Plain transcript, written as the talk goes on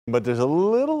But there's a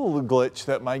little glitch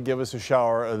that might give us a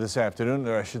shower this afternoon,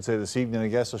 or I should say this evening, I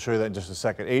guess. I'll show you that in just a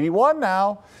second. 81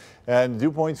 now, and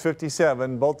dew point's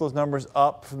 57. Both those numbers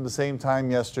up from the same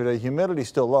time yesterday. Humidity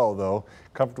still low, though.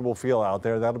 Comfortable feel out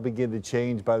there. That'll begin to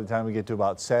change by the time we get to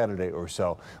about Saturday or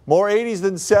so. More 80s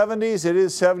than 70s. It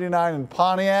is 79 in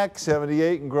Pontiac,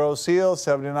 78 in Grosse Ile,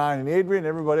 79 in Adrian.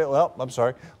 Everybody, well, I'm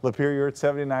sorry, Lapeer, you're at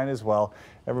 79 as well.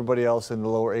 Everybody else in the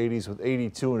lower 80s with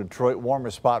 82 in Detroit.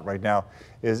 Warmest spot right now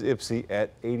is Ypsi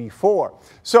at 84.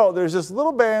 So there's this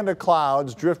little band of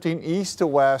clouds drifting east to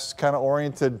west, kind of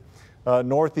oriented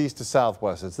northeast to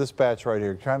southwest. It's this patch right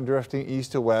here, kind of drifting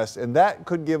east to west, and that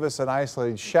could give us an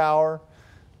isolated shower.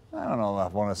 I don't know if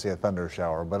I want to see a thunder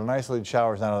shower, but an isolated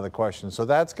shower is not out of the question. So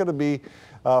that's going to be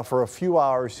for a few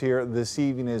hours here this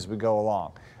evening as we go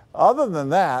along. Other than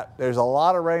that, there's a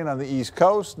lot of rain on the East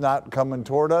Coast, not coming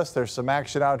toward us. There's some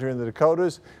action out here in the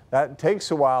Dakotas. That takes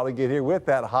a while to get here with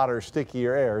that hotter,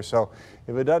 stickier air. So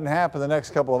if it doesn't happen the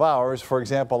next couple of hours, for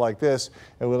example, like this,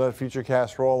 and we'll let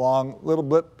Futurecast roll along, little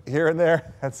blip here and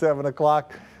there at 7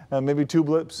 o'clock, maybe two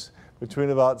blips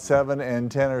between about 7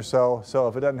 and 10 or so. So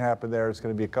if it doesn't happen there, it's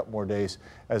going to be a couple more days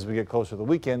as we get closer to the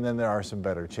weekend. Then there are some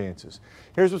better chances.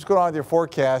 Here's what's going on with your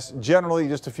forecast. Generally,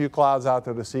 just a few clouds out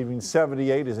there this evening.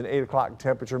 78 is an 8 o'clock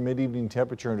temperature, mid-evening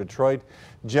temperature in Detroit.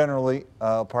 Generally,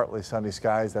 partly sunny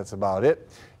skies. That's about it.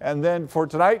 And then for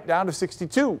tonight, down to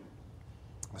 62.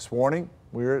 This morning,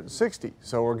 we were at 60,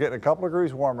 so we're getting a couple of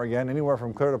degrees warmer again, anywhere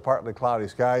from clear to partly cloudy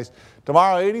skies.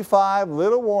 Tomorrow, 85,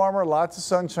 little warmer, lots of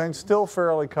sunshine, still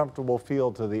fairly comfortable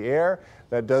feel to the air.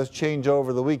 That does change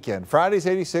over the weekend. Friday's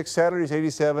 86, Saturday's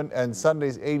 87, and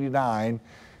Sunday's 89.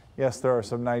 Yes, there are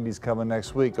some 90s coming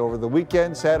next week. Over the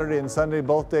weekend, Saturday and Sunday,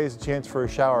 both days, a chance for a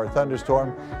shower or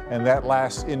thunderstorm, and that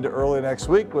lasts into early next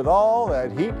week with all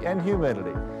that heat and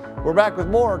humidity. We're back with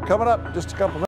more coming up in just a couple minutes.